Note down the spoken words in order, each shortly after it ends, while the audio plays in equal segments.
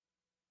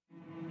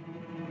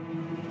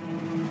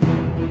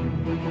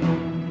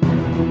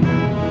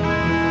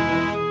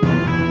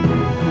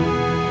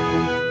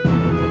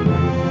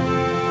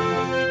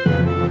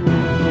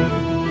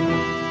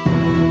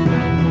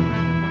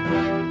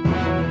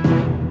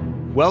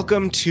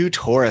Welcome to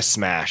Torah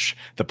Smash,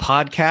 the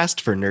podcast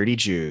for nerdy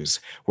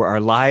Jews, where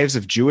our lives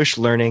of Jewish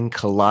learning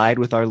collide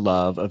with our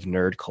love of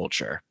nerd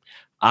culture.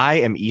 I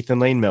am Ethan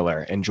Lane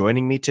Miller, and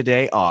joining me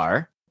today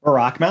are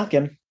Barak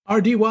Malkin,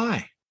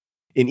 RDY.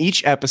 In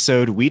each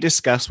episode, we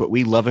discuss what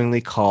we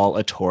lovingly call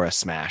a Torah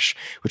Smash,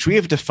 which we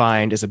have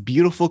defined as a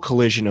beautiful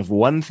collision of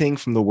one thing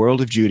from the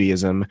world of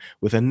Judaism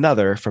with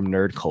another from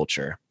nerd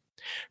culture.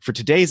 For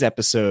today's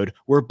episode,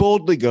 we're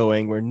boldly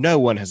going where no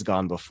one has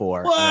gone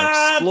before.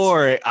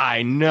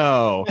 I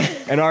know.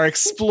 And are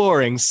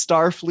exploring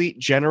Starfleet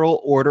General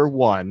Order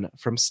 1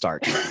 from Star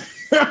Trek.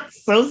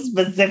 So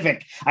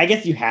specific. I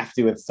guess you have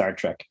to with Star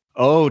Trek.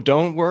 Oh,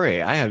 don't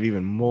worry. I have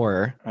even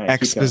more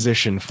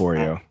exposition for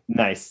you.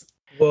 Nice.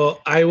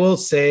 Well, I will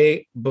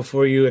say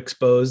before you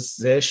expose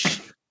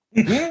Zish.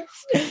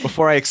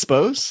 Before I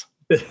expose?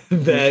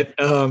 that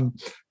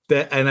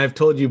and I've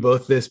told you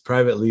both this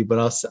privately, but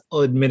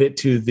I'll admit it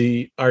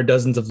to our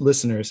dozens of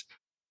listeners.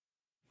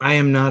 I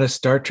am not a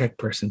Star Trek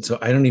person, so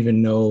I don't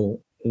even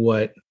know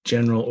what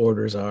general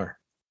orders are.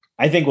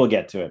 I think we'll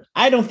get to it.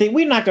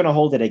 We're not going to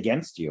hold it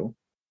against you.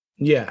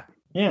 Yeah.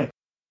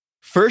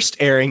 First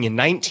airing in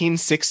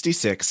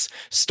 1966,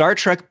 Star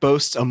Trek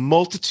boasts a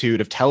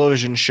multitude of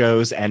television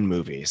shows and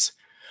movies.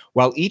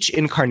 While each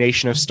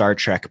incarnation of Star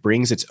Trek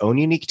brings its own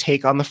unique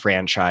take on the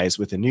franchise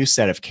with a new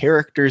set of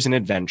characters and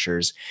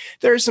adventures,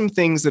 there are some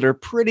things that are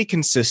pretty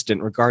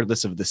consistent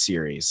regardless of the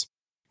series.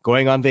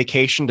 Going on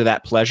vacation to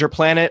that pleasure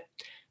planet,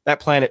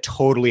 that planet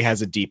totally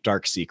has a deep,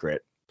 dark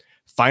secret.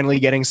 Finally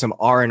getting some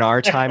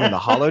R&R time in the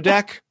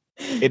holodeck,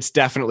 it's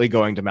definitely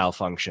going to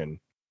malfunction.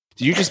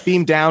 Did you just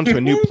beam down to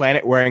a new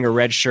planet wearing a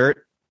red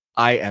shirt?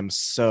 I am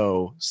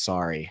so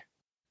sorry.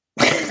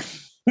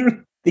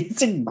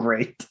 These are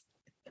great.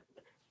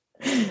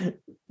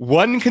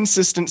 One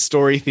consistent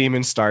story theme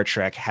in Star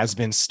Trek has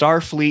been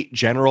Starfleet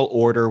General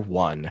Order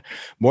 1,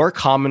 more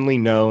commonly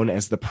known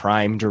as the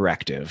Prime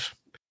Directive.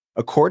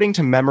 According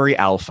to Memory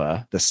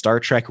Alpha, the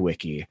Star Trek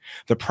wiki,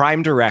 the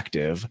Prime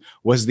Directive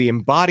was the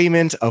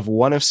embodiment of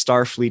one of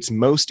Starfleet's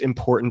most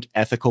important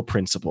ethical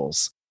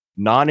principles: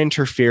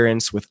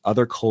 non-interference with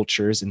other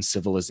cultures and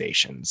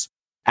civilizations.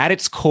 At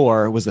its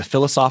core was the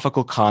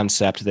philosophical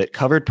concept that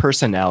covered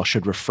personnel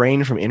should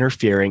refrain from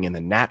interfering in the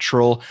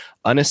natural,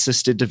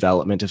 unassisted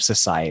development of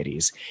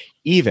societies,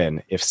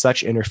 even if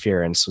such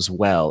interference was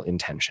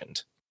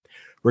well-intentioned.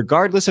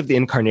 Regardless of the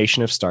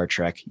incarnation of Star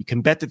Trek, you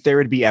can bet that there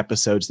would be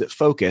episodes that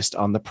focused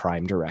on the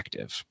Prime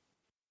Directive.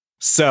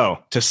 So,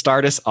 to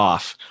start us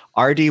off,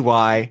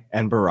 RDY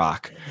and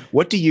Barak,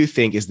 what do you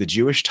think is the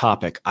Jewish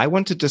topic I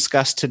want to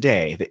discuss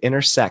today that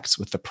intersects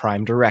with the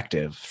Prime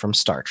Directive from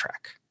Star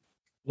Trek?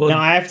 Well, now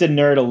I have to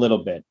nerd a little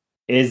bit.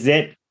 Is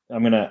it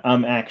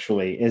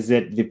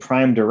the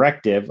Prime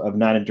Directive of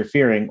not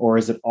interfering, or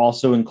is it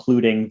also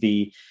including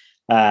the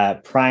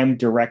Prime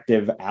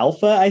Directive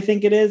Alpha, I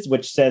think it is,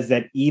 which says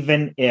that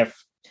even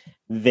if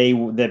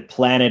the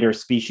planet or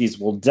species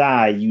will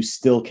die, you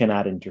still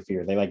cannot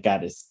interfere. They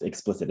got it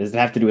explicit. Does it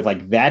have to do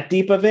with that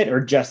deep of it,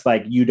 or just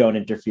you don't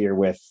interfere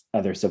with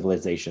other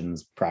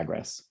civilizations'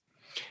 progress?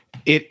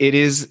 It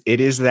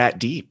is that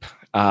deep.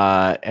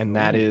 And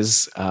that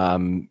is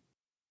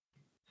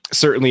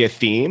certainly a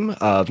theme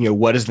of,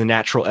 what is the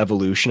natural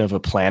evolution of a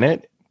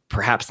planet?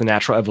 Perhaps the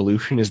natural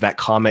evolution is that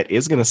comet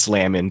is going to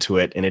slam into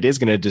it and it is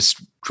going to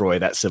destroy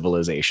that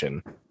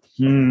civilization.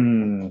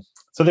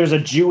 So there's a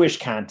Jewish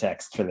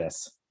context for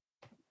this.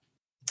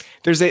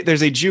 There's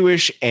a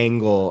Jewish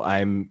angle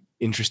I'm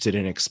interested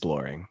in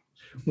exploring.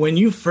 When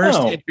you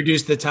first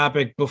introduced the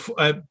topic, before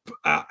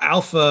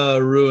Alpha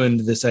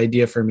ruined this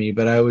idea for me,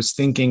 but I was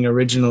thinking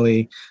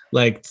originally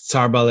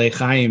Tsar Balei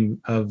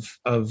Chaim of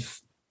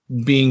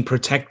being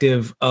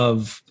protective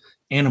of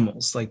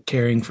animals,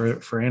 caring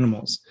for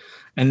animals.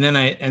 And then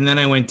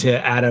I went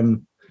to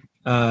Adam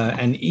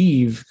and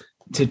Eve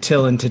to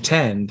till and to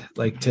tend,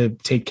 to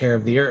take care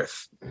of the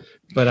earth.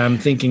 But I'm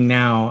thinking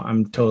now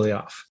I'm totally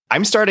off.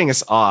 I'm starting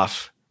us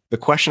off. The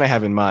question I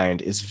have in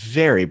mind is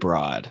very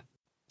broad.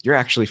 You're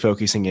actually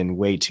focusing in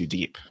way too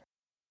deep.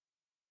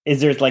 Is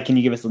there can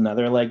you give us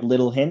another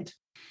little hint?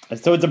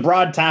 So it's a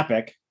broad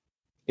topic.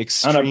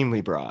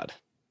 Extremely broad.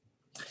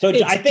 So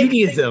I think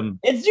Judaism.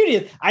 It's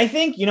Judaism. I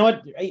think, you know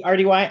what,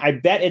 RDY, I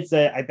bet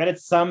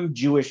it's some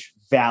Jewish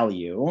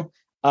value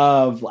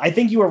of, I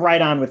think you were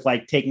right on with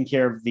taking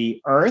care of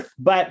the earth,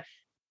 but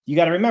you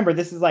got to remember,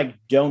 this is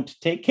don't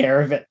take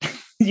care of it.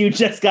 You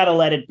just got to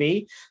let it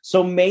be.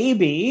 So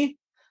maybe,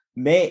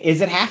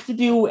 does it have to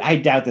do, I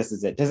doubt this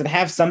is it. Does it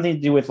have something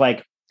to do with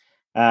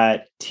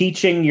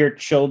teaching your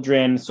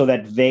children so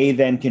that they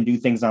then can do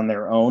things on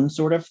their own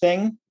sort of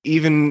thing?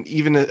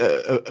 Even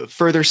a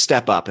further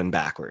step up and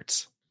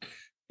backwards.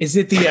 Is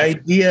it the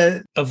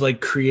idea of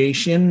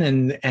creation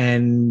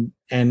and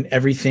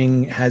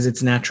everything has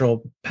its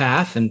natural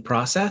path and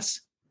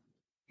process?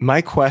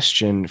 My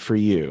question for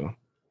you,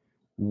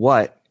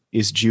 what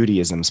is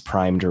Judaism's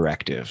prime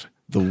directive?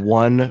 The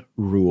one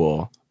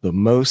rule, the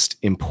most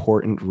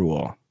important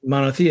rule.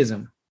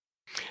 Monotheism.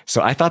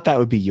 So I thought that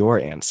would be your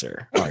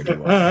answer,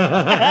 RDY.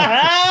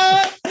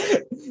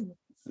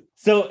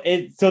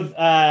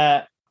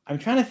 I'm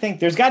trying to think.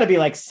 There's got to be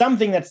like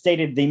something that's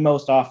stated the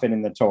most often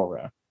in the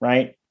Torah,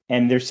 right?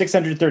 And there's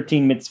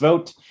 613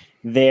 mitzvot.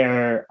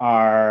 There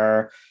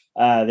are,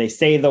 they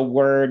say the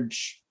word,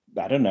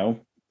 I don't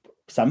know,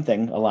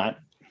 something a lot.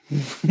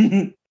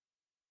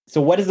 So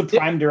what is the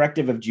prime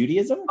directive of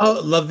Judaism?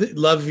 Oh,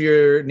 love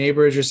your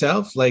neighbor as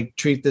yourself. Like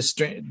treat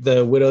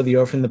the widow, the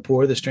orphan, the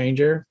poor, the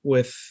stranger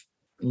with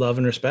love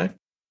and respect.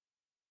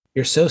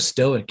 You're so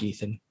stoic,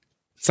 Ethan.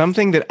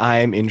 Something that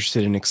I'm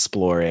interested in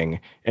exploring,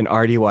 and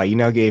RDY, you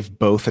now gave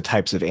both the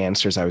types of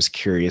answers I was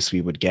curious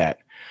we would get.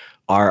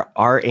 Are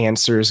our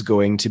answers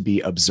going to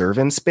be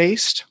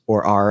observance-based,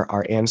 or are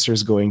our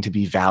answers going to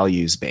be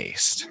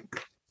values-based?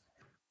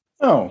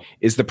 Oh.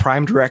 Is the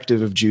prime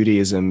directive of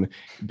Judaism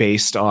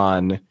based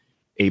on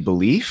a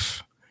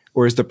belief,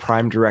 or is the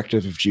prime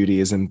directive of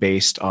Judaism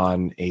based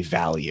on a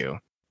value?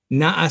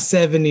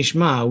 Na'aseh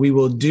v'nishma, we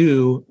will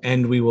do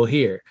and we will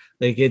hear.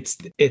 Like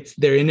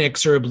they're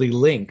inexorably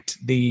linked,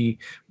 the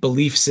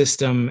belief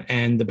system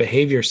and the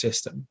behavior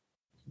system.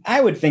 I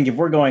would think if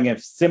we're going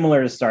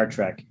similar to Star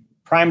Trek,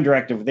 prime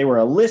directive, they were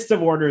a list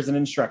of orders and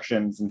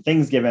instructions and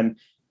things given,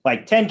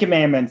 like 10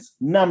 Commandments,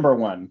 number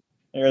 1.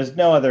 There is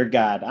no other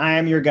God. I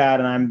am your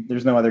God, and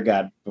there's no other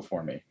God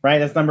before me. Right?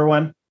 That's number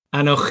 1.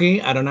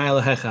 Anochi Adonai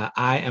Elohecha.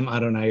 I am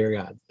Adonai your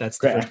God. That's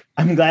the first.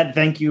 I'm glad.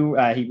 Thank you,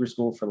 Hebrew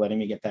School, for letting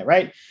me get that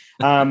right.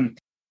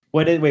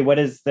 What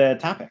is the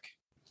topic?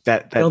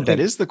 That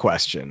is the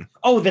question.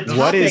 Oh, the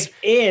topic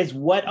is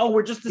what? Oh,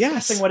 we're just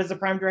discussing what is the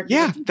prime directive?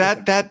 Yeah,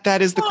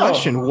 that is the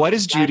question. What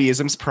is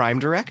Judaism's prime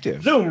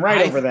directive? Zoom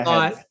right over the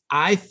head.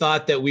 I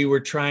thought that we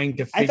were trying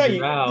to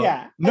figure out.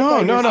 Yeah. No.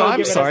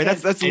 I'm sorry.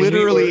 That's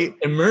literally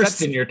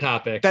immersed in your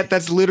topic.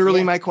 That's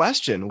literally my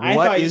question.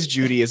 What is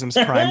Judaism's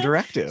prime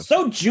directive?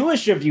 So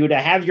Jewish of you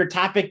to have your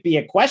topic be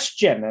a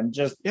question and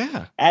just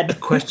add a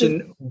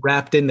question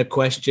wrapped in the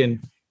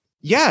question.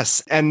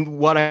 Yes. And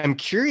what I'm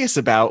curious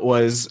about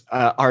was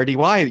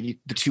RDY,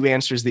 the two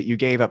answers that you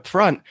gave up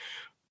front.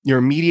 Your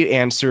immediate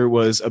answer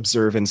was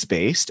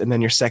observance-based, and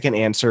then your second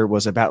answer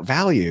was about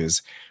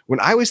values.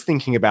 When I was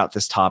thinking about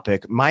this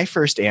topic, my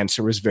first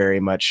answer was very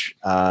much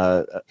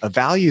a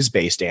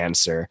values-based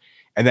answer.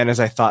 And then as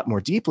I thought more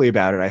deeply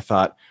about it, I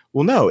thought,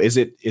 well, no, is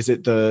it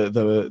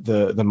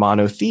the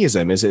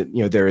monotheism? Is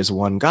it, there is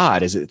one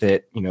God? Is it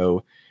that,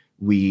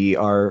 we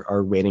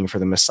are waiting for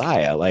the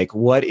Messiah? Like,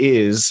 what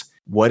is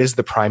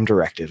the prime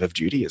directive of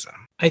Judaism?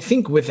 I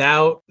think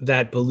without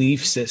that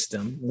belief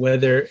system,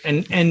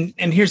 and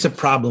here's a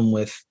problem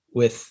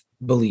with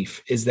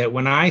belief, is that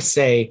when I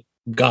say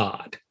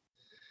God,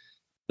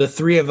 the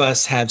three of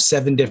us have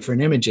 7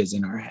 different images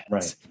in our heads.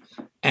 Right.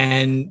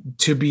 And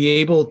to be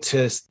able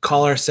to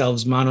call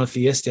ourselves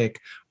monotheistic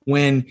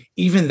when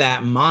even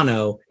that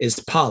mono is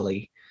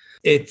poly,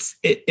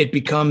 it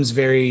becomes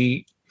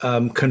very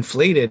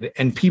conflated.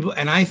 And people,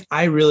 and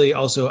I really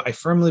also, I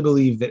firmly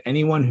believe that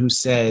anyone who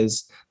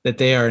says that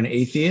they are an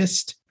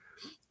atheist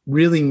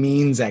really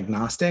means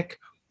agnostic,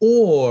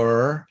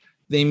 or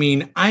they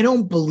mean, I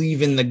don't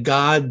believe in the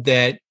God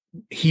that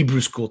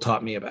Hebrew school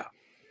taught me about,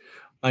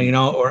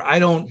 or I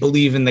don't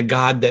believe in the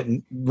God that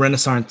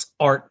Renaissance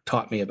art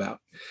taught me about.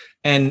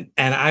 And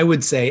I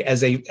would say,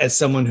 as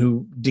someone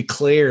who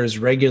declares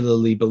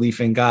regularly belief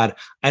in God,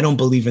 I don't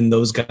believe in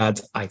those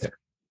gods either.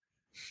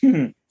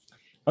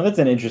 Well, that's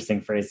an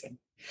interesting phrasing.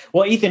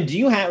 Well, Ethan,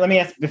 let me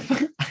ask,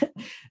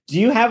 do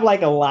you have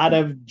like a lot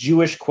of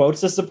Jewish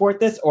quotes to support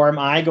this, or am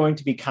I going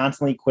to be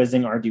constantly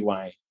quizzing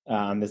RDY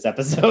on this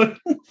episode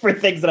for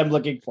things that I'm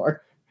looking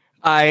for?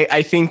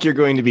 I think you're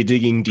going to be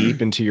digging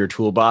deep into your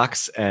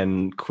toolbox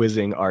and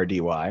quizzing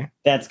RDY.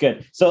 That's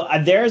good. So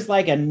there's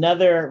like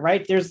another,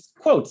 right? There's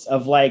quotes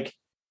of like,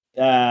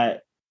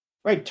 Torah,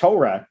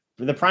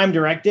 the prime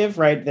directive,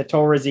 right? The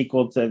Torah is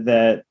equal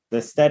to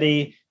the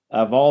study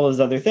of all those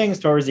other things.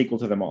 Torah is equal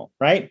to them all,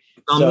 right?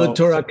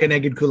 Torah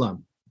keneged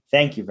kulam.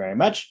 Thank you very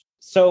much.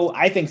 So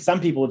I think some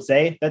people would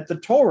say that the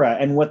Torah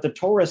and what the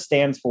Torah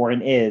stands for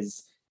and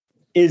is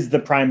the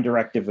prime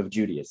directive of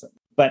Judaism.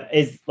 But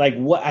is like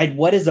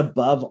what is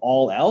above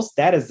all else?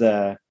 This is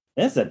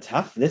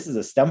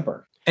a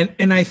stumper.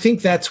 And I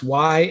think that's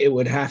why it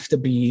would have to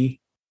be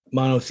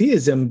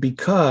monotheism,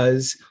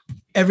 because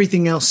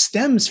everything else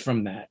stems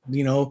from that.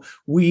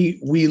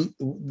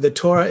 The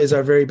Torah is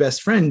our very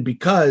best friend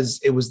because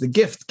it was the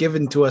gift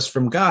given to us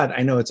from God.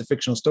 I know it's a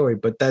fictional story,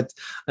 but that's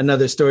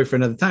another story for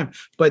another time.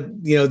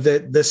 But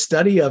the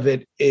study of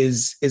it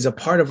is a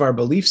part of our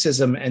belief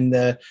system, and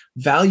the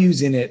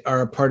values in it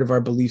are a part of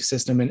our belief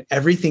system, and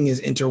everything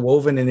is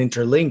interwoven and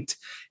interlinked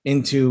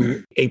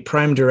into a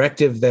prime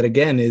directive that,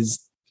 again, is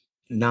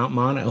not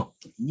mono.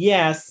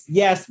 Yes,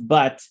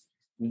 but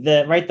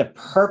the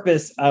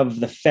purpose of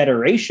the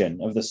Federation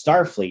of the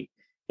Starfleet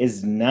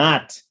is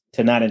not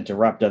to not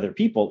interrupt other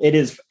people. It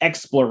is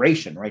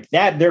exploration, right?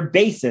 That their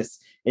basis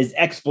is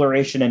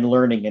exploration and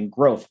learning and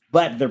growth.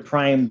 But the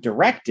prime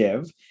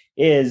directive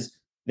is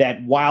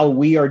that while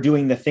we are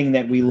doing the thing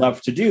that we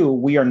love to do,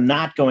 we are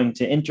not going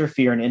to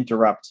interfere and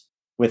interrupt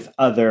with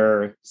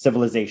other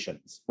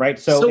civilizations, right?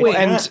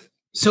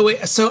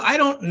 So I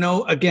don't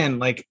know. Again,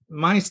 like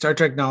my Star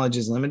Trek knowledge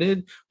is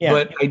limited,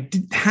 but I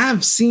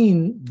have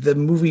seen the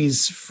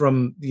movies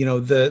from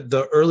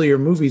the earlier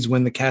movies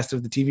when the cast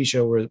of the TV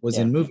show was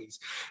in movies,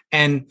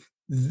 and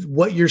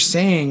what you're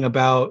saying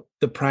about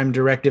the Prime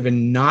Directive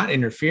and not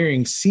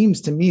interfering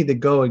seems to me to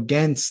go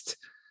against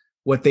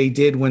what they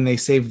did when they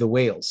saved the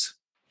whales.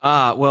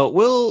 Well,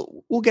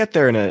 we'll get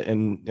there in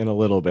a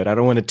little bit. I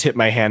don't want to tip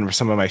my hand for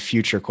some of my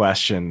future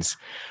questions.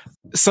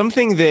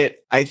 Something that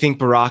I think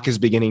Barack is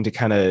beginning to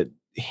kind of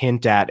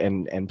hint at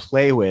and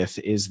play with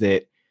is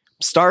that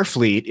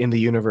Starfleet in the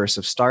universe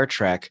of Star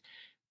Trek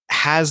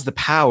has the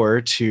power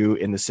to,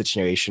 in the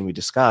situation we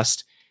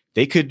discussed,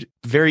 they could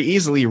very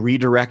easily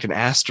redirect an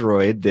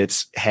asteroid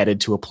that's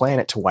headed to a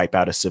planet to wipe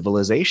out a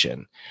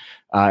civilization.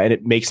 And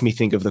it makes me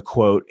think of the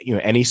quote,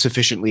 any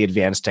sufficiently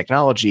advanced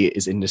technology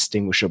is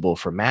indistinguishable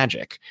from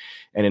magic.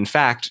 And in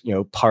fact,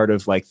 part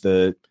of like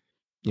in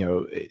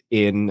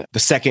the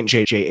second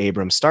J.J.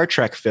 Abrams Star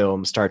Trek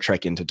film, Star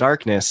Trek Into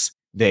Darkness,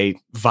 they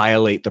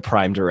violate the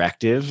Prime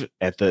Directive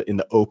in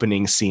the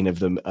opening scene of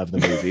the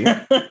movie.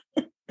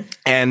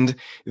 And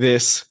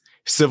this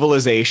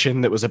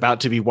civilization that was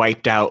about to be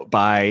wiped out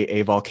by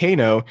a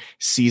volcano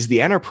sees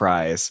the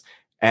Enterprise.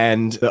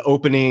 And the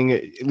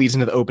opening leads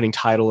into the opening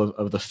title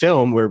of the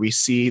film, where we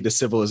see the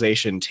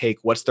civilization take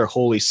what's their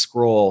holy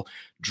scroll,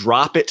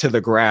 drop it to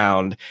the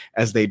ground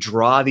as they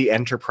draw the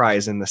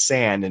Enterprise in the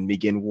sand and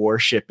begin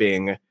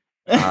worshipping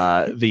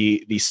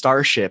the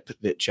starship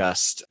that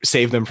just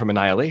saved them from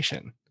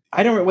annihilation.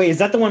 Wait, is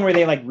that the one where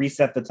they like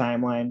reset the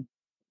timeline?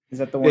 Is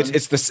that the one?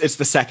 It's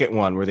the second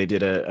one where they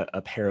did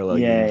a parallel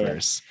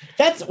universe.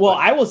 Yeah.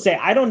 I will say,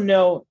 I don't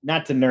know,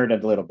 not to nerd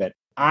a little bit.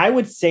 I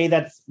would say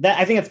that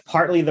I think it's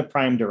partly the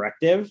Prime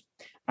Directive.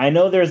 I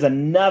know there's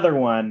another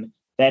one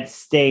that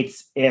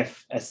states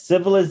if a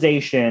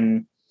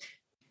civilization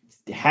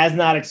has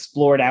not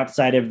explored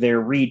outside of their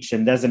reach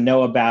and doesn't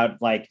know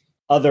about like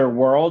other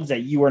worlds,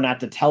 that you are not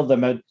to tell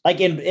them.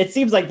 Like it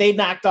seems like they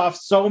knocked off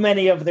so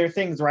many of their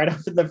things right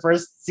off in the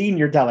first scene.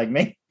 You're telling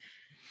me.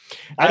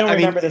 I don't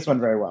remember this one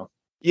very well.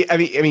 Yeah, I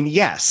mean,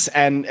 yes,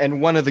 and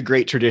one of the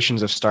great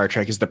traditions of Star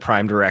Trek is the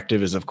Prime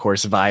Directive is, of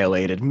course,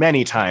 violated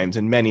many times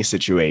in many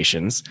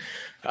situations.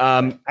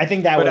 I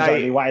think that was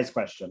a wise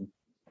question.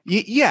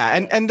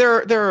 Yeah, and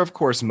there are of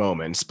course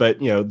moments, but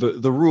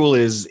the rule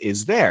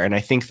is there, and I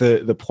think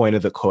the point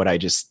of the quote I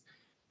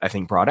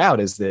think brought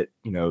out is that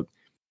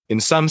in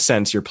some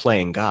sense you're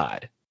playing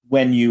God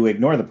when you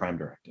ignore the Prime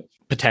Directive.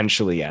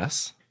 Potentially,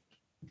 yes.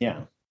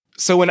 Yeah.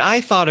 So when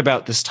I thought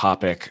about this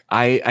topic,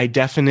 I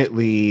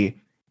definitely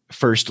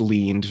first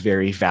leaned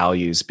very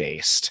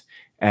values-based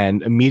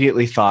and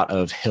immediately thought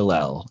of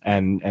Hillel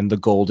and the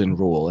golden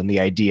rule and the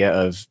idea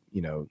of,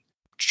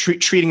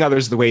 treating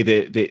others the way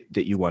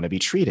that you want to be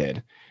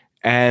treated.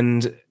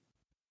 And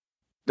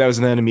that was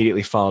then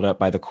immediately followed up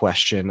by the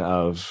question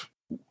of,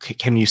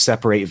 can you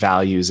separate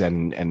values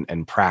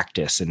and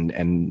practice?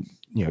 And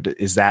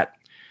is that,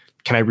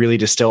 can I really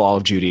distill all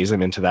of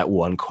Judaism into that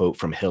one quote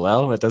from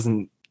Hillel? That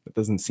doesn't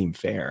seem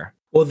fair.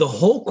 Well, the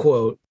whole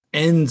quote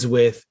ends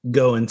with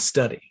 "go and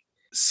study."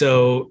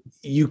 So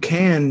you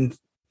can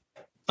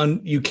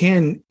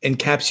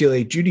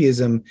encapsulate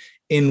Judaism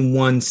in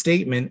one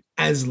statement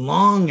as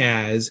long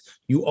as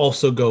you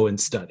also go and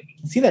study.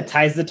 See, that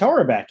ties the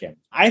Torah back in.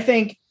 I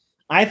think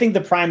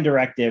the Prime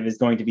Directive is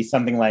going to be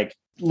something like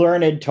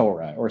learned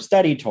Torah or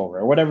study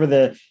Torah or whatever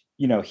the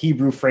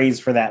Hebrew phrase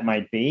for that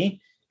might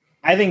be.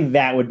 I think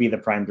that would be the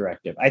Prime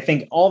Directive. I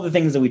think all the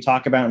things that we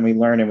talk about and we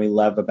learn and we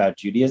love about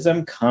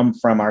Judaism come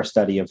from our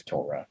study of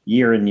Torah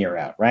year in, year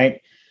out,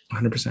 right?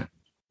 100%.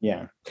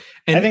 Yeah.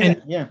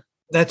 And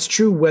that's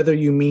true whether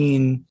you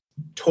mean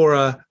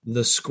Torah,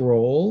 the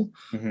scroll,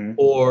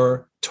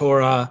 or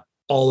Torah,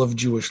 all of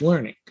Jewish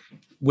learning,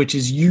 which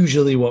is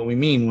usually what we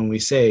mean when we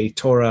say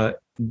Torah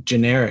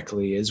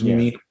generically, is we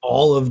mean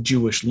all of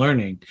Jewish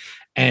learning.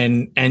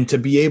 And to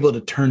be able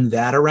to turn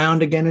that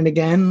around again and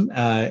again,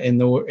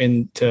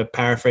 to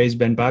paraphrase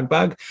Ben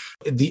Bagbag,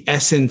 the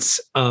essence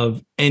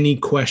of any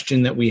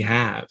question that we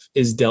have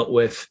is dealt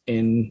with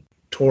in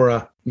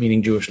Torah,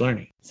 meaning Jewish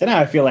learning. So now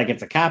I feel like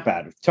it's a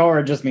cop-out.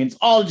 Torah just means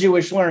all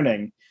Jewish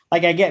learning.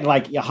 Like I get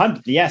like,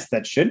 yes,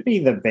 that should be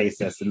the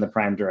basis in the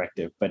Prime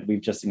Directive, but we've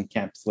just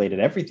encapsulated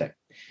everything.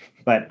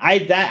 But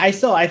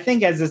I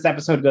think as this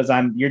episode goes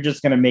on, you're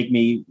just going to make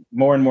me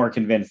more and more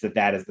convinced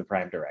that is the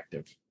Prime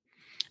Directive.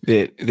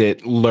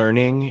 That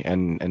learning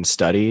and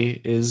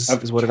study is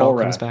what Torah. It all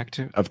comes back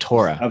to. Of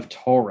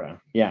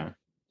Torah. Yeah.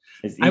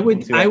 I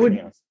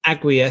would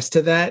acquiesce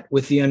to that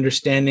with the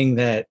understanding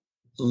that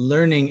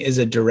learning is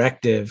a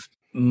directive,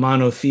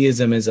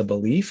 monotheism is a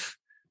belief,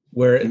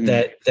 where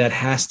that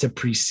has to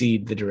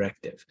precede the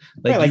directive.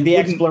 Like the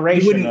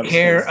exploration. You wouldn't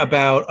care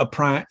about a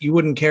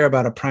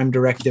Prime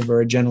Directive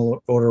or a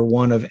General Order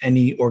 1 of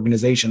any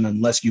organization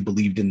unless you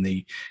believed in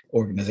the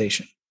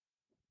organization.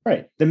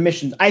 Right. The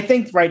missions. I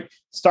think, right,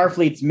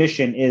 Starfleet's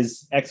mission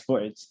is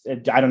explore.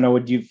 I don't know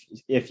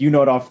if you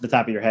know it off the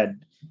top of your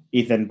head,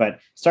 Ethan, but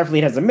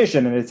Starfleet has a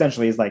mission and it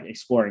essentially is like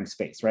exploring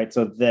space, right?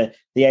 So the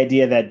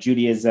idea that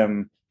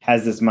Judaism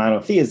has this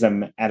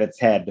monotheism at its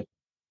head,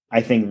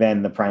 I think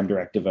then the prime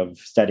directive of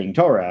studying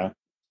Torah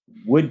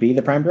would be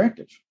the prime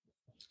directive.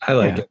 I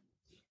like it.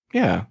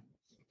 Yeah.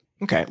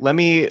 Okay. Let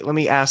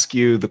me ask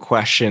you the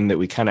question that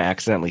we kind of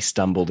accidentally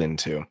stumbled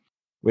into,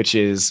 which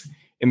is,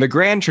 in the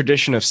grand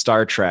tradition of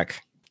Star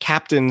Trek,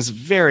 captains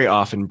very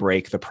often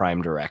break the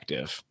prime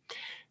directive.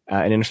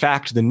 And in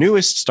fact, the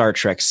newest Star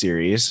Trek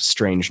series,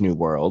 Strange New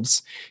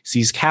Worlds,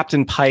 sees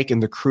Captain Pike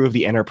and the crew of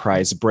the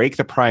Enterprise break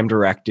the prime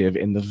directive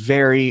in the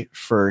very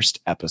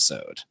first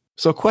episode.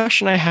 So a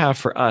question I have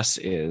for us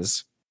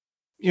is,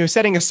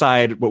 setting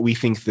aside what we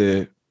think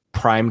the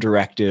prime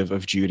directive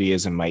of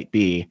Judaism might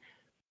be,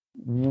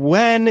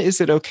 when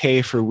is it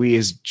okay for we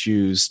as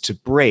Jews to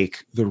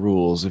break the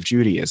rules of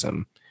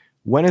Judaism?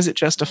 When is it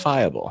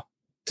justifiable?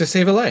 To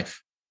save a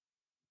life.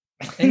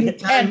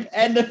 Anytime.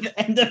 End of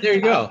there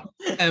you go.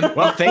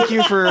 Well, thank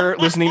you for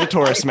listening to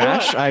Torah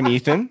Smash. I'm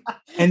Ethan.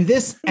 And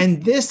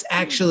this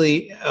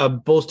actually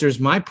bolsters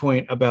my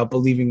point about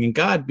believing in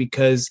God,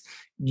 because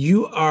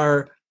you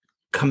are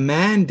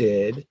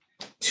commanded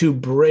to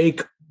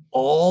break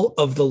all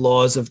of the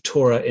laws of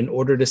Torah in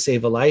order to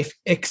save a life,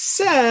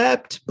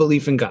 except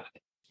belief in God.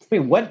 Wait,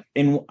 what?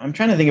 I'm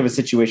trying to think of a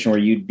situation where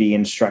you'd be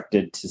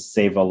instructed to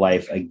save a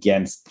life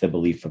against the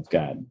belief of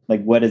God.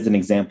 Like, what is an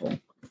example?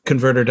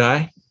 Convert or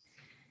die.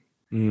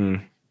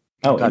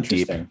 Oh,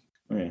 interesting.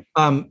 Okay.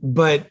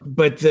 But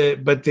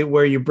the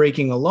where you're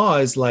breaking a law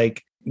is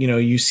like,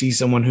 you see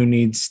someone who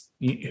needs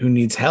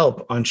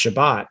help on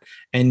Shabbat,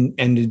 and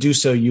to do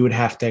so you would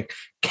have to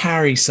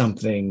carry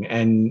something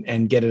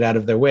and get it out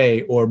of their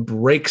way, or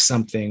break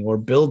something, or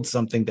build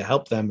something to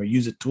help them, or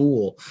use a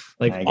tool.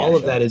 Like all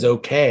of that is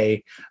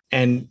okay.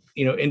 And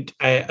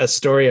a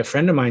story a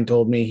friend of mine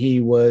told me,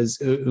 who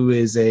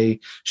is a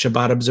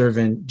Shabbat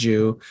observant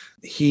Jew,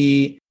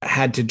 he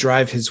had to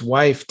drive his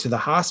wife to the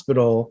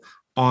hospital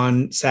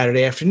on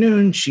Saturday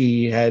afternoon.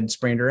 She had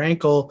sprained her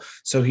ankle,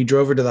 so he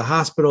drove her to the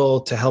hospital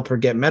to help her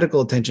get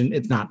medical attention.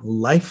 It's not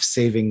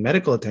life-saving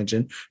medical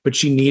attention, but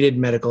she needed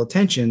medical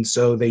attention.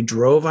 So they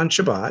drove on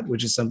Shabbat,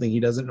 which is something he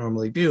doesn't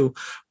normally do.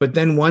 But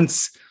then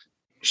once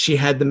she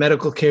had the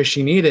medical care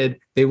she needed,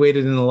 they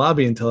waited in the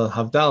lobby until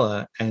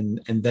Havdalah and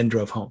then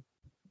drove home.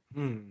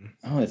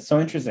 Oh, it's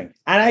so interesting.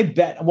 And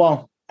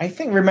I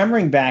think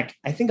remembering back,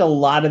 I think a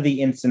lot of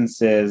the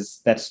instances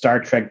that Star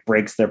Trek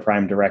breaks their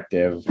prime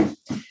directive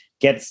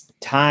gets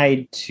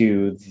tied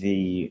to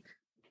the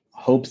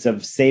hopes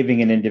of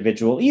saving an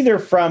individual, either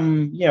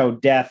from,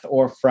 death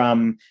or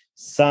from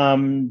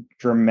some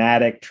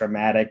traumatic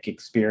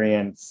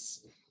experience.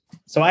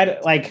 So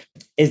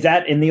is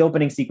that in the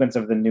opening sequence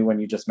of the new one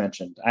you just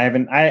mentioned? I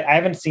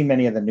haven't seen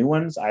many of the new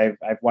ones. I've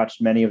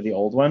watched many of the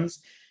old ones.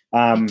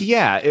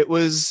 It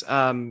was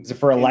is it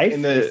for a life?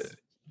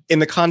 In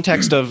the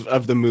context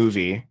of the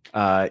movie.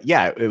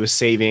 It was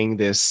saving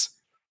this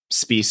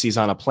species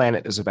on a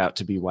planet is about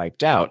to be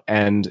wiped out.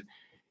 And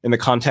in the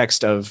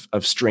context of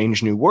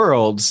Strange New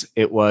Worlds,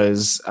 it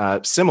was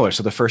similar.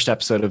 So the first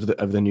episode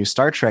of the new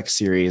Star Trek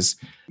series,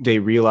 they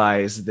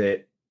realize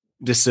that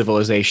this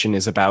civilization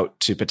is about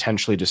to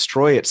potentially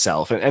destroy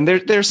itself. And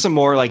there's some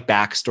more like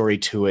backstory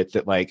to it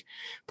that like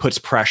puts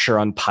pressure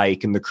on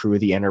Pike and the crew of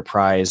the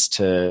Enterprise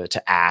to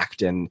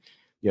act. And,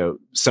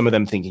 some of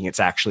them thinking it's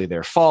actually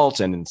their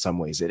fault. And in some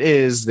ways it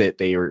is, that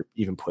they were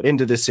even put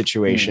into this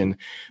situation.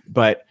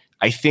 But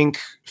I think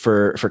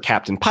for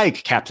Captain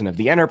Pike, captain of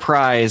the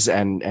Enterprise,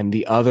 and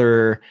the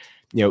other,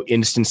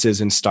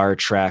 instances in Star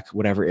Trek,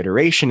 whatever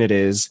iteration it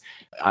is,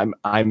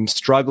 I'm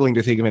struggling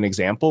to think of an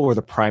example where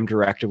the prime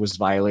directive was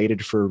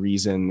violated for a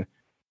reason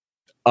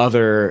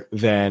other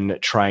than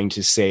trying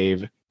to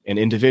save an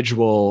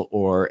individual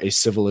or a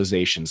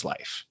civilization's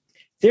life.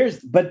 There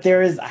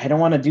is, I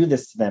don't want to do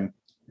this to them.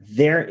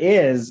 There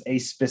is a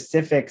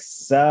specific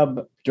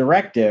sub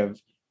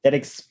directive that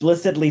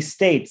explicitly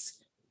states,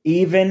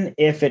 even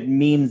if it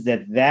means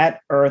that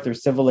Earth or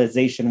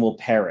civilization will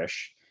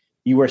perish,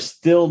 you are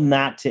still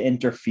not to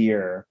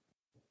interfere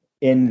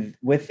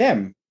with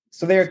them.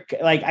 So they're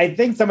like, I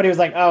think somebody was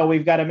like, oh,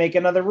 we've got to make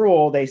another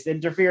rule. They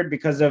interfered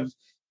because of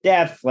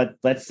death.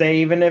 Let's say,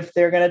 even if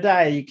they're going to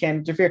die, you can't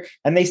interfere.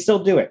 And they still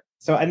do it.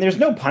 So, and there's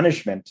no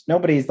punishment.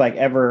 Nobody's like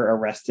ever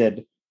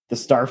arrested the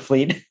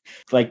Starfleet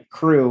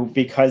crew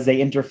because they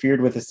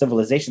interfered with a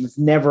civilization.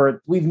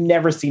 We've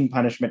never seen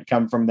punishment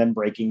come from them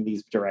breaking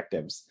these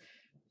directives.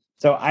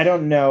 So I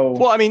don't know.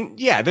 Well, I mean,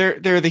 yeah,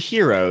 they're the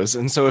heroes.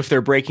 And so if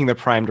they're breaking the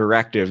prime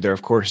directive, they're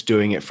of course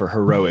doing it for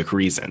heroic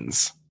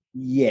reasons.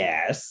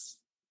 Yes.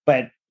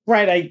 But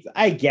right,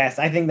 I guess.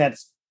 I think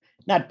that's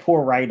not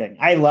poor writing.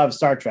 I love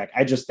Star Trek.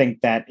 I just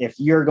think that if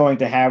you're going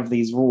to have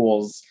these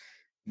rules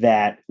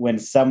that when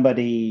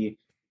somebody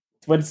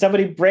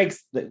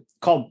breaks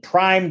called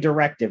prime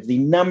directive, the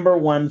number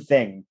one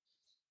thing,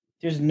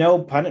 there's no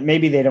punishment.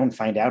 Maybe they don't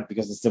find out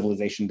because the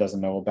civilization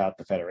doesn't know about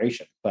the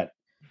Federation, but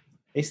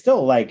they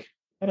still I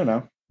don't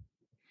know.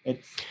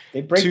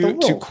 They break the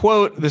rules. To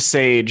quote the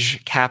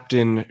sage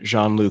Captain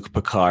Jean-Luc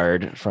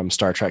Picard from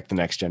Star Trek The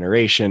Next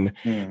Generation,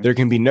 there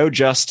can be no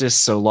justice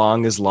so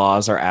long as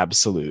laws are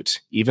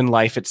absolute. Even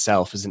life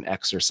itself is an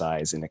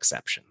exercise in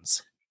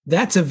exceptions.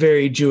 That's a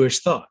very Jewish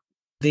thought.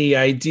 The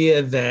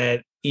idea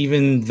that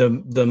even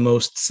the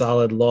most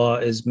solid law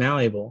is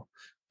malleable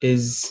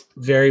is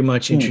very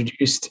much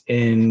introduced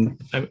in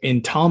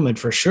Talmud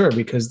for sure,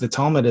 because the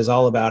Talmud is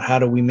all about how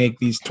do we make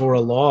these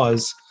Torah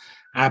laws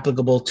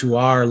applicable to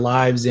our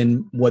lives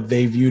in what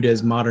they viewed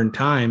as modern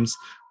times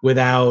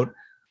without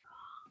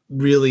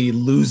really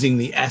losing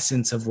the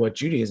essence of what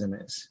Judaism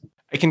is.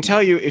 I can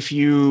tell you, if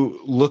you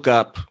look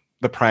up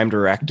the Prime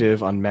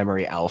Directive on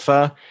Memory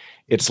Alpha,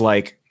 it's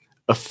like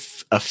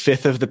a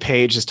fifth of the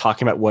page is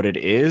talking about what it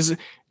is,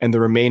 and the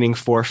remaining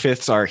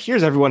 4/5 are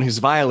here's everyone who's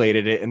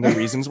violated it and the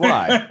reasons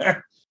why.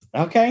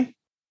 Okay.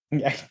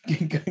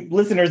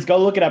 Listeners, go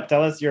look it up.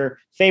 Tell us your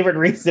favorite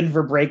reason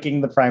for breaking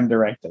the Prime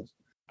Directive.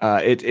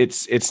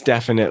 It's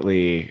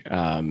definitely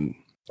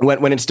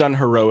when it's done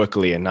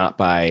heroically and not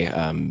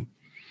by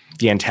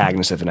the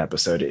antagonist of an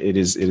episode. It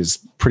is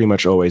pretty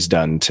much always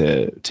done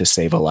to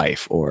save a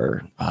life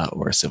or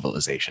a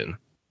civilization.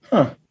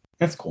 Huh.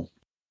 That's cool.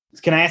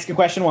 Can I ask a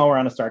question while we're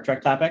on a Star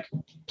Trek topic?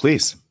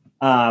 Please.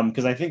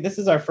 Because I think this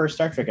is our first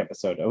Star Trek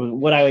episode.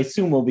 What I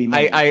assume will be.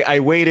 I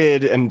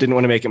waited and didn't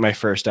want to make it my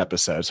first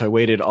episode, so I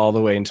waited all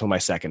the way until my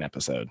second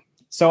episode.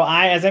 So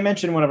as I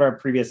mentioned in one of our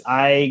previous,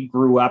 I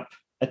grew up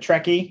a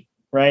Trekkie,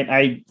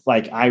 right?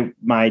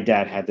 My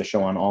dad had the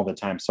show on all the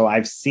time, so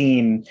I've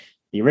seen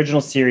the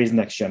original series,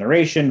 Next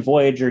Generation,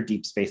 Voyager,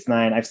 Deep Space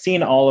Nine. I've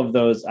seen all of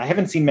those. I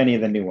haven't seen many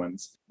of the new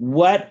ones.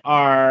 What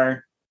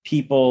are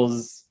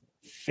people's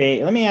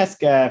let me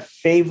ask a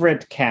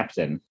favorite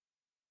captain?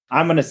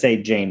 I'm going to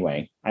say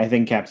Janeway. I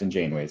think Captain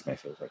Janeway is my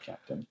favorite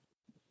captain.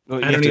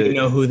 Well, I don't even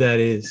know who that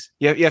is.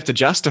 You have to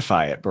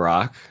justify it,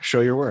 Barack.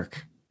 Show your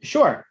work.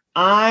 Sure.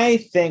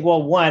 I think,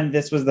 well, one,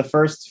 this was the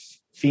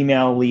first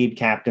female lead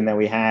captain that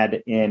we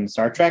had in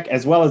Star Trek,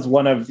 as well as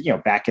one of,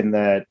 back in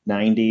the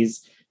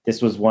 90s.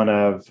 This was one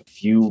of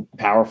few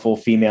powerful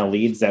female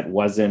leads that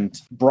wasn't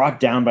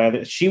brought down by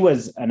others. She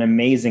was an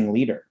amazing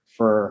leader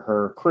for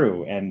her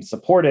crew and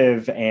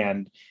supportive,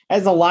 and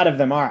as a lot of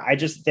them are. I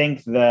just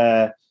think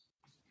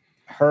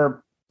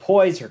her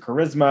poise, her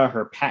charisma,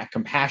 her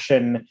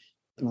compassion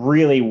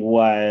really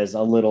was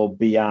a little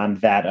beyond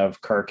that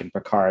of Kirk and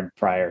Picard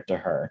prior to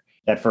her.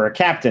 That for a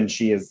captain,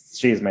 she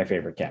is my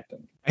favorite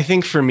captain. I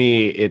think for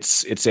me,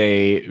 it's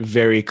a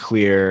very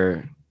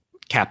clear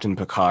Captain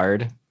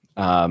Picard.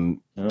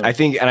 I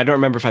think, and I don't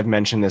remember if I've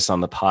mentioned this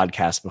on the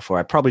podcast before.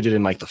 I probably did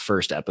in like the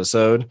first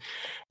episode.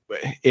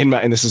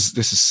 And this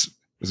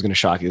is going to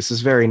shock you. This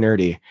is very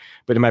nerdy,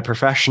 but in my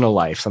professional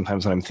life,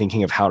 sometimes when I'm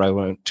thinking of how do I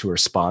want to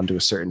respond to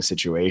a certain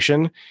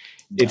situation,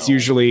 it's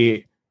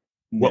usually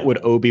what would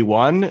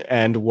Obi-Wan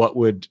and what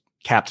would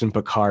Captain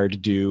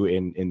Picard do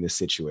in this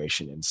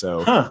situation. And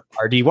so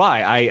RDY,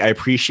 I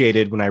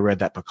appreciated when I read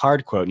that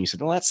Picard quote and you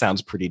said, well, that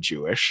sounds pretty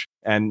Jewish.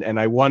 And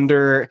I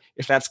wonder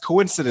if that's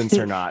coincidence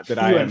or not that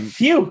I am.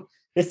 Phew.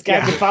 This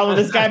guy been following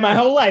this guy my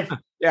whole life.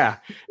 Yeah.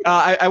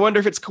 I wonder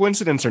if it's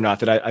coincidence or not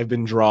that I've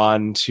been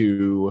drawn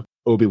to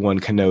Obi-Wan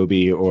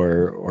Kenobi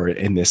or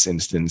in this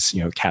instance,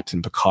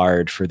 Captain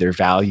Picard for their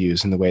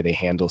values and the way they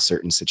handle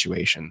certain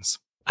situations.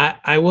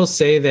 I will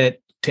say that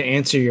to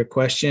answer your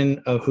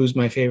question of who's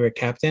my favorite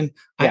captain,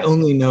 I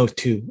only know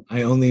two.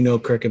 I only know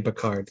Kirk and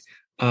Picard.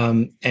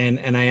 And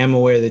I am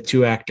aware that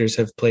two actors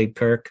have played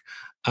Kirk.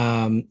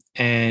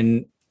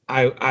 And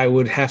I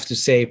would have to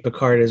say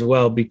Picard as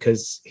well,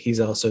 because he's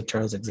also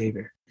Charles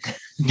Xavier.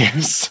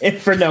 Yes.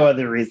 If for no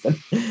other reason.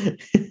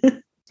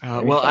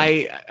 Well,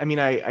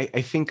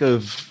 I think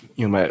of,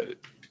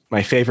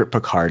 my favorite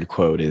Picard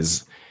quote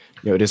is,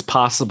 it is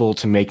possible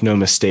to make no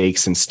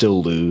mistakes and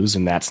still lose.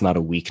 And that's not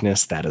a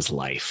weakness. That is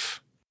life.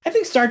 I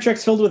think Star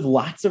Trek's filled with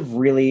lots of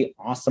really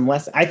awesome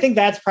lessons. I think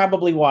that's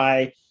probably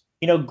why,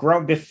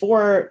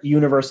 before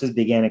universes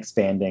began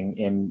expanding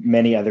in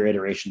many other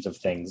iterations of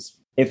things,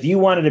 if you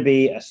wanted to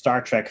be a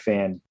Star Trek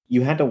fan,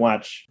 you had to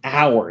watch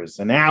hours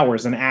and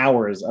hours and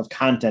hours of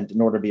content in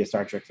order to be a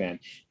Star Trek fan.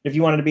 If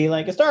you wanted to be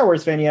like a Star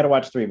Wars fan, you had to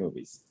watch 3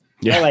 movies.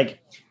 Yeah. Like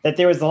that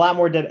there was a lot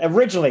more,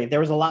 originally there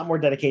was a lot more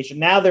dedication.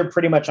 Now they're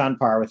pretty much on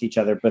par with each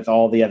other with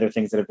all the other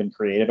things that have been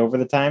created over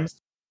the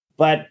times.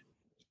 But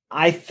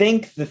I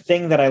think the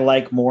thing that I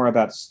like more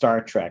about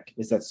Star Trek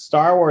is that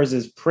Star Wars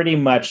is pretty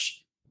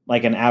much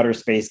like an outer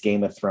space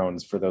Game of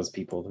Thrones for those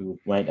people who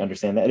might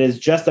understand that. It is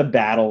just a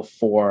battle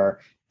for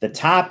the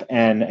top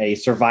and a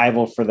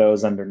survival for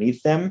those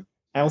underneath them,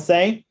 I'll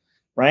say,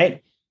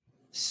 right?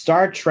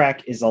 Star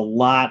Trek is a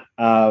lot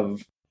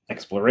of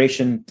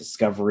exploration,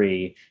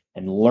 discovery,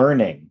 and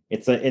learning.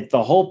 It's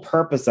the whole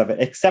purpose of it,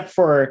 except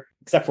for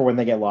when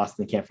they get lost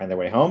and they can't find their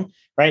way home,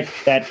 right?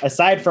 That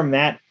aside from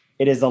that,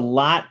 it is a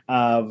lot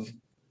of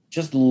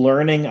just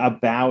learning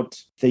about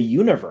the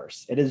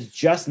universe. It is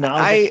just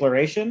knowledge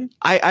exploration.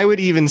 I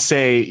would even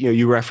say,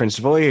 you referenced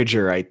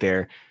Voyager right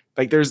there.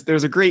 Like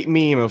there's a great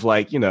meme of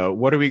like,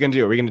 what are we going to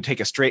do? Are we going to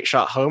take a straight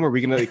shot home? Or are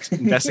we going to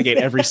investigate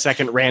every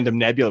second random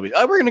nebula? We're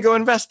going to go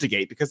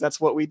investigate because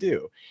that's what we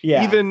do.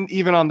 Yeah.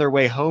 Even on their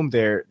way home,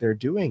 they're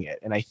doing it.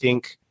 And I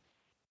think,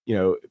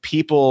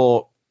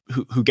 people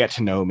who get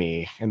to know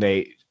me and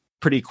they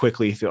pretty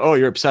quickly feel, oh,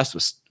 you're obsessed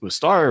with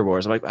Star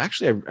Wars. I'm like,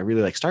 actually, I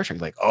really like Star Trek.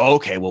 Like, oh,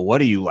 okay, well, what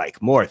do you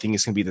like more? I think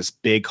it's going to be this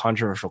big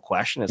controversial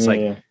question. It's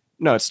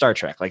no, it's Star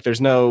Trek. Like there's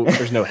no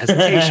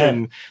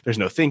hesitation. There's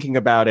no thinking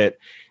about it.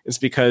 It's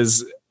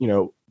because,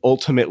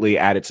 ultimately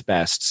at its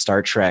best,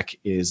 Star Trek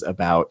is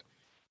about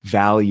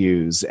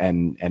values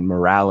and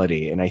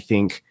morality. And I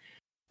think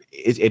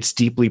it's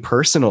deeply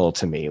personal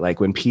to me. Like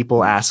when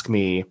people ask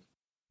me,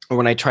 or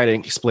when I try to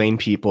explain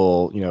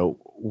people,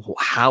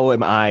 how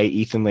am I,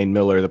 Ethan Lane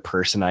Miller, the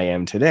person I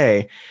am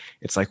today?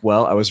 It's like,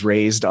 well, I was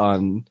raised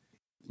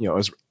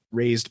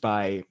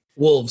by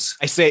wolves.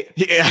 I say,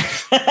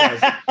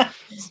 yeah.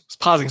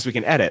 Pausing so we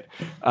can edit.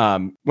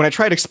 When I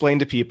try to explain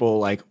to people,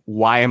 like,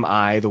 why am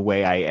I the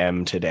way I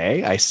am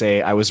today? I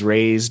say I was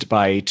raised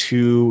by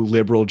 2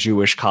 liberal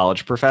Jewish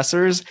college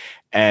professors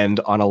and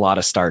on a lot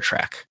of Star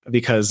Trek,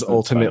 because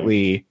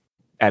ultimately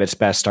at its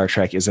best, Star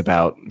Trek is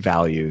about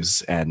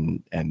values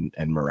and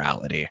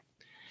morality.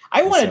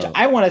 I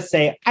want to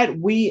say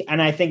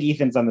and I think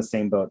Ethan's on the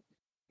same boat.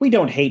 We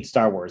don't hate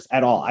Star Wars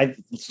at all.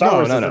 Star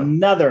Wars is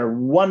another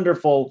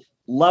wonderful,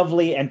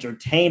 lovely,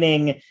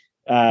 entertaining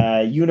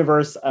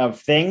universe of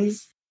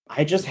things.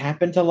 I just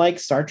happen to like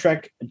Star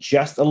Trek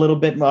just a little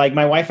bit. Like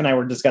my wife and I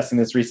were discussing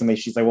this recently.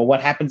 She's like, well,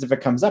 what happens if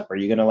it comes up? Are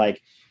you going to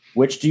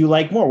which do you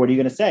like more? What are you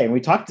going to say? And we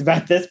talked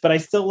about this, but I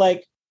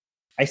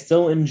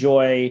still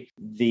enjoy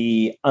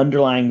the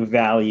underlying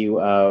value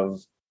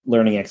of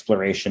learning,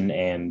 exploration,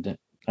 and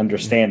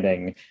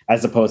understanding,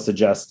 as opposed to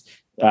just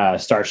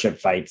starship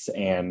fights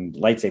and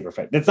lightsaber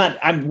fights. That's not,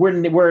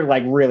 we're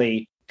like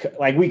really,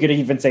 like we could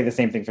even say the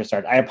same thing for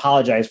Star Trek. I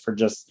apologize for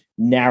just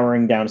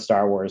narrowing down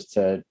Star Wars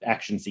to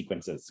action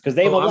sequences because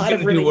they have a lot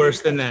of really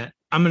worse than that.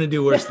 I'm going to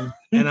do worse than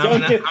that. And I'm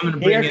going to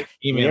bring in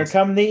emails. Here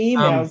come the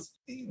emails.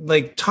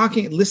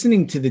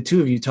 Listening to the two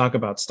of you talk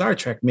about Star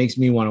Trek makes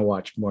me want to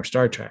watch more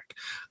Star Trek.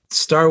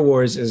 Star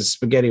Wars is a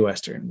spaghetti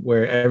Western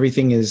where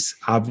everything is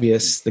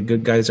obvious. The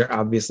good guys are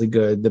obviously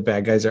good. The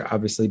bad guys are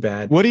obviously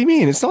bad. What do you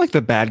mean? It's not like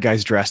the bad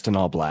guys dressed in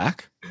all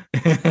black.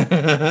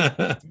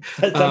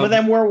 Some of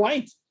them were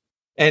white.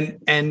 But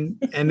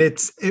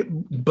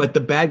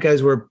the bad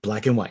guys were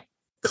black and white,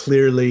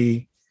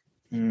 clearly,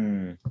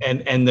 and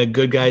the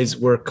good guys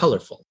were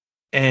colorful.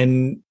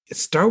 And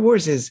Star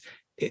Wars is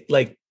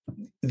like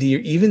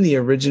even the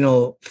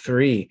original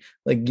 3.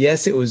 Like,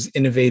 yes, it was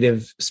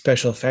innovative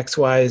special effects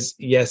wise.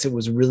 Yes, it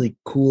was really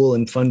cool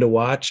and fun to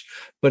watch.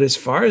 But as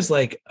far as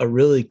like a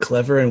really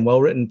clever and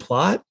well written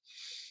plot,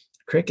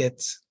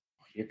 crickets.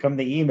 Here come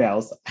the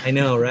emails. I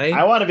know, right?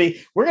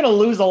 We're going to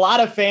lose a lot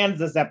of fans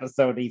this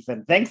episode,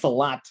 Ethan. Thanks a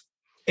lot.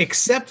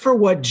 Except for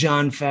what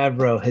Jon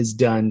Favreau has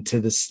done to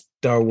the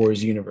Star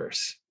Wars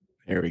universe.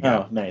 There we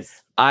go. Oh,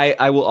 nice.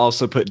 I will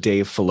also put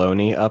Dave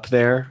Filoni up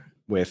there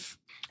with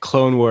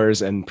Clone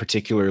Wars and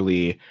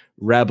particularly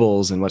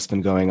Rebels and what's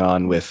been going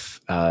on with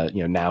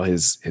now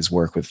his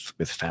work with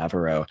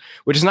Favreau,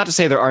 which is not to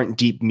say there aren't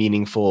deep,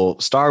 meaningful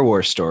Star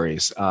Wars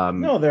stories.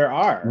 No, there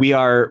are.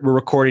 We're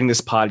recording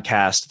this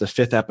podcast. The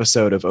 5th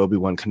episode of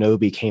Obi-Wan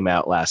Kenobi came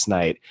out last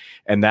night,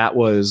 and that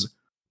was,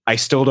 I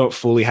still don't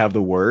fully have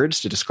the words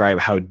to describe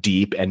how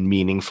deep and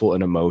meaningful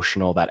and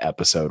emotional that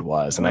episode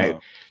was. And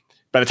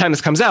by the time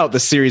this comes out, the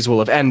series will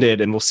have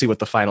ended and we'll see what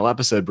the final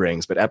episode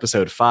brings. But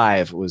episode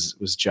 5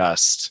 was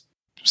just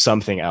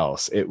something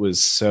else. It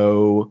was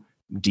so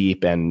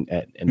deep and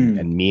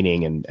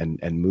meaning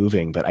and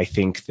moving. But I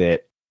think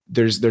that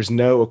there's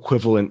no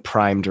equivalent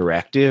prime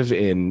directive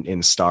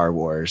in Star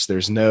Wars.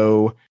 There's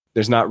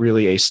not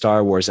really a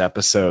Star Wars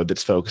episode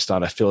that's focused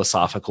on a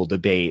philosophical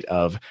debate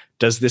of,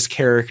 does this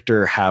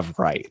character have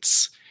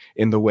rights,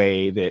 in the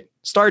way that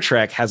Star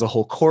Trek has a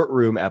whole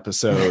courtroom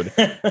episode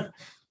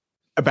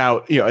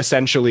about,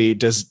 essentially,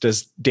 does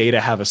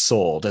Data have a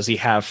soul? Does he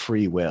have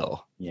free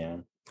will? Yeah.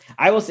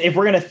 I will say, if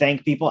we're going to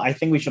thank people, I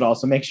think we should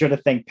also make sure to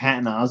thank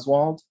Patton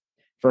Oswalt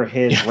for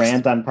his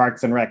rant on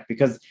Parks and Rec,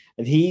 because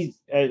he,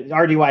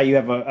 RDY, you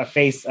have a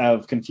face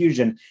of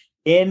confusion.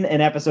 In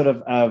an episode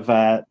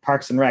of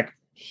Parks and Rec,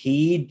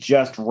 he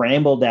just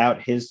rambled out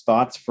his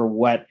thoughts for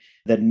what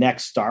the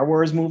next Star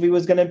Wars movie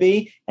was going to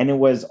be. And it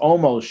was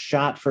almost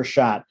shot for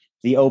shot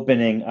the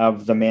opening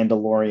of The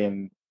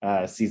Mandalorian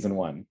season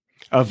 1.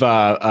 Of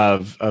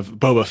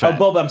Boba Fett.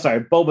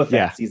 Boba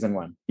Fett season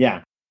 1.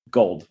 Yeah,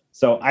 gold.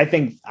 So I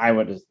think I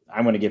want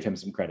to give him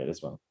some credit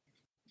as well.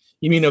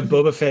 You mean of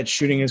Boba Fett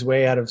shooting his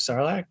way out of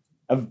Sarlacc?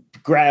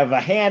 Grab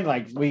a hand,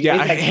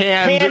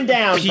 hand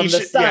down from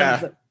the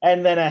sun,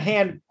 and then a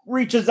hand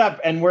reaches up,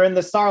 and we're in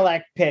the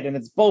Sarlacc pit, and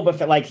it's Boba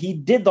Fett. Like, he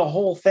did the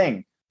whole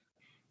thing.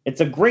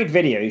 It's a great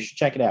video. You should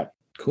check it out.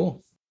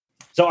 Cool.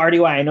 So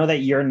RDY, I know that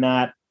you're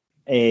not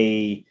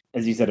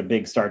as you said, a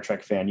big Star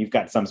Trek fan. You've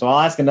got some. So I'll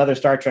ask another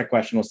Star Trek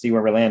question. We'll see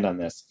where we land on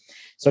this.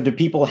 So do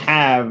people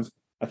have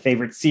a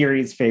favorite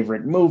series,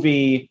 favorite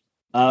movie,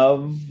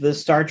 of the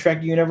Star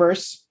Trek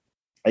universe?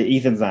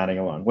 Ethan's nodding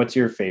along. What's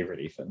your favorite,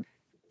 Ethan?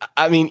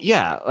 I mean,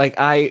 yeah, like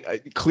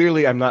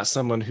I'm not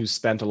someone who's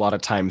spent a lot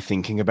of time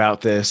thinking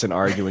about this and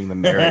arguing the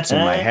merits in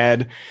my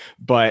head,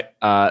 but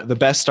the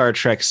best Star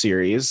Trek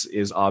series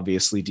is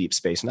obviously Deep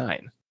Space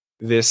Nine.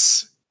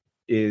 This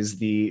is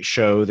the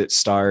show that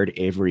starred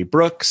Avery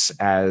Brooks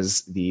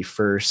as the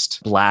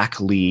first Black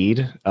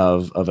lead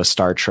of a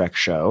Star Trek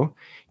show.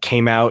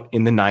 Came out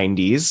in the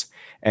 90s,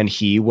 and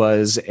he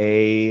was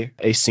a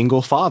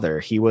single father.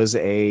 He was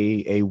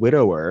a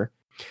widower.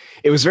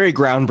 It was very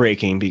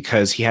groundbreaking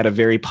because he had a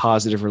very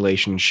positive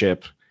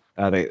relationship.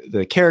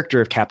 The character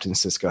of Captain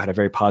Sisko had a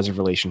very positive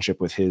relationship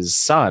with his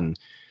son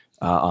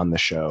on the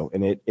show,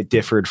 and it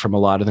differed from a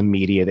lot of the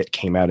media that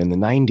came out in the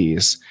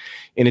 90s.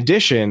 In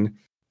addition,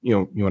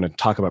 you want to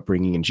talk about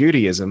bringing in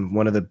Judaism.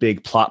 One of the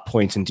big plot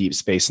points in Deep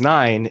Space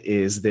Nine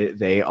is that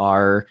they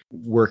are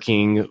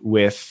working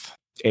with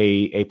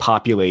a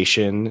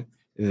population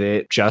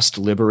that just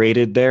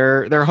liberated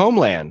their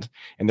homeland,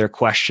 and their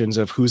questions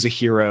of who's a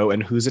hero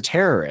and who's a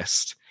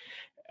terrorist.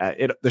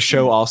 The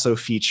show also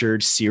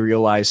featured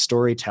serialized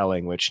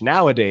storytelling, which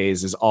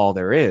nowadays is all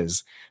there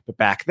is. But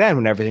back then,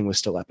 when everything was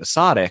still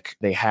episodic,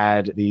 they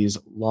had these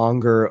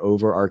longer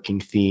overarching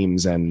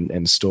themes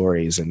and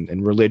stories,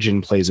 and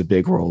religion plays a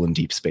big role in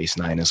Deep Space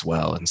Nine as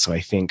well. And so I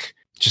think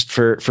just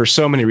for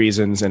so many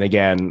reasons, and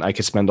again, I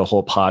could spend a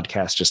whole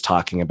podcast just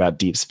talking about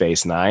Deep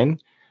Space Nine.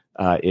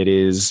 It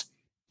is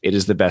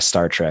the best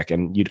Star Trek,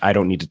 and I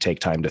don't need to take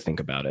time to think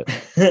about it.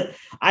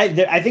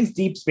 I think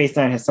Deep Space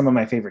Nine has some of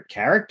my favorite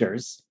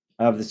characters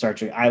of the Star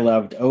Trek. I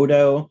loved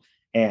Odo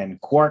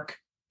and Quark.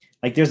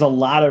 Like, there's a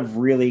lot of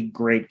really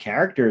great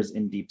characters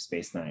in Deep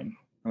Space Nine.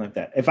 I like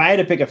that. If I had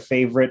to pick a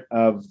favorite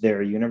of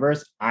their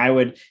universe, I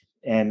would,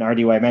 and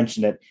RDY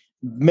mentioned it,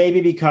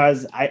 maybe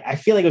because I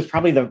feel like it was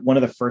probably one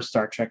of the first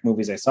Star Trek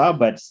movies I saw,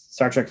 but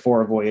Star Trek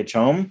IV: Voyage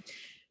Home.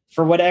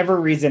 For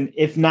whatever reason,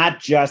 if not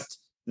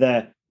just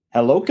the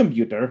 "hello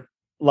computer"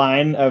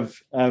 line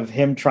of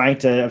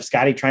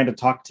Scotty trying to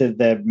talk to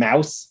the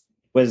mouse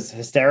was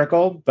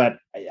hysterical, but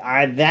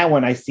that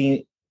one I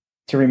seem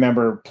to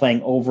remember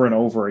playing over and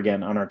over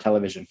again on our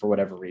television for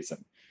whatever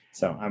reason.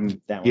 So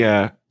I'm that one.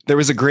 Yeah, there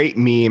was a great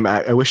meme.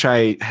 I wish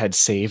I had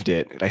saved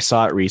it. I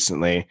saw it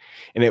recently,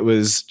 and it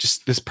was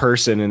just this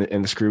person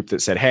in this group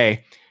that said,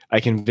 "Hey, I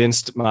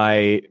convinced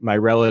my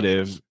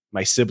relative,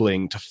 my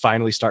sibling, to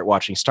finally start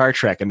watching Star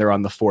Trek, and they're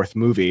on the 4th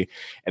movie."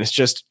 And it's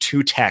just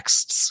 2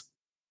 texts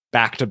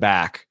back to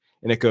back,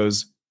 and it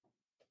goes,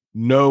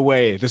 "No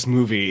way this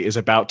movie is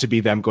about to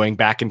be them going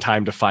back in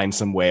time to find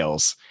some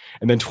whales."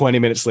 And then 20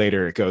 minutes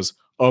later, it goes,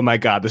 "Oh my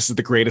God, this is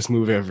the greatest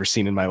movie I've ever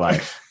seen in my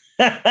life."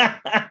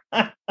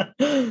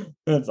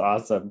 That's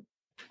awesome.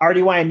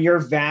 RDY, in your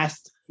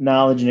vast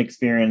knowledge and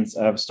experience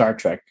of Star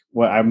Trek,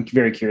 I'm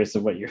very curious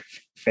of what your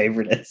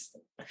favorite is.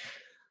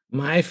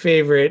 My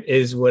favorite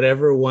is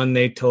whatever one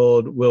they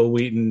told Will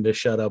Wheaton to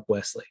shut up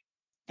Wesley.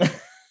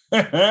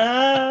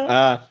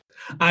 I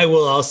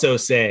will also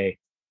say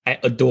I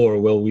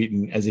adore Will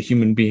Wheaton as a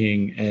human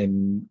being,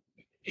 and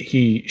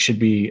he should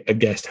be a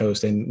guest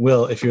host. And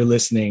Will, if you're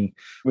listening,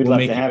 we'll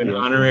make you an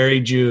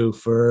honorary Jew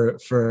for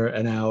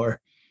an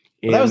hour.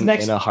 That was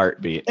in a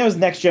heartbeat. That was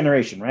Next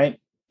Generation, right?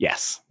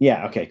 Yes.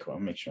 Yeah. Okay, cool. I'll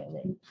make sure.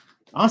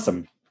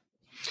 Awesome.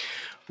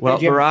 Well,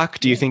 Barack,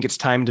 do you think it's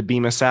time to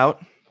beam us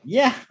out?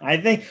 Yeah, I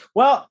think.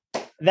 Well,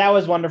 that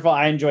was wonderful.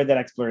 I enjoyed that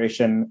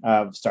exploration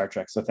of Star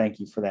Trek. So thank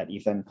you for that,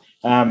 Ethan.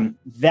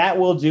 That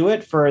will do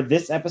it for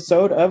this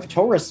episode of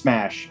Torah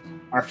Smash.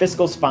 Our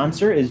fiscal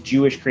sponsor is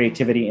Jewish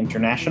Creativity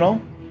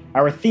International.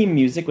 Our theme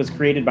music was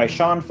created by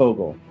Sean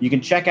Fogel. You can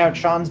check out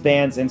Sean's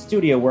bands and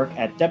studio work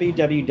at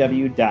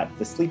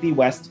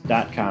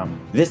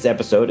www.thesleepywest.com. This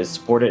episode is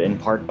supported in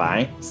part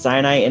by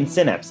Sinai and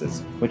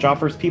Synapses, which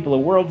offers people a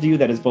worldview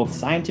that is both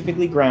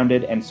scientifically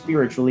grounded and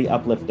spiritually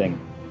uplifting.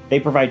 They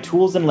provide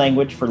tools and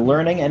language for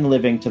learning and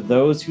living to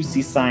those who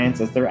see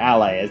science as their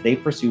ally as they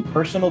pursue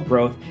personal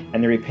growth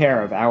and the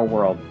repair of our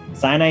world.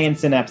 Sinai and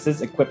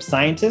Synapses equip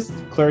scientists,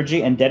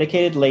 clergy, and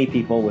dedicated lay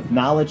people with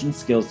knowledge and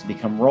skills to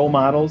become role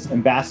models,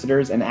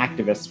 ambassadors, and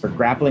activists for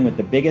grappling with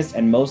the biggest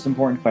and most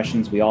important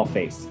questions we all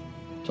face.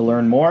 To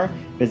learn more,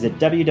 visit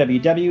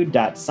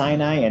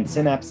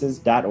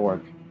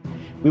www.sinaiandsynapses.org.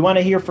 We want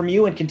to hear from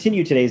you and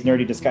continue today's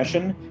nerdy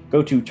discussion.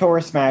 Go to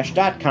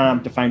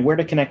torahsmash.com to find where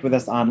to connect with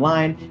us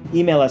online,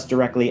 email us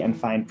directly, and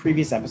find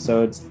previous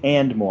episodes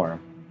and more.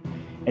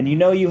 And you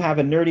know you have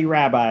a nerdy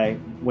rabbi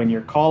when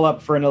your call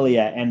up for an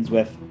aliyah ends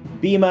with,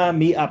 "Bima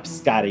me up,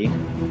 Scotty."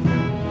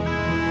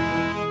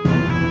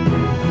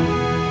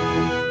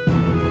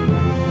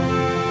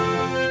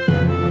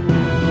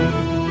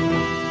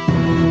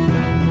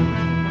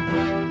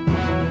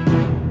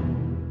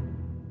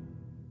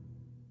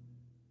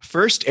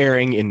 First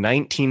airing in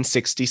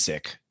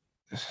 1966.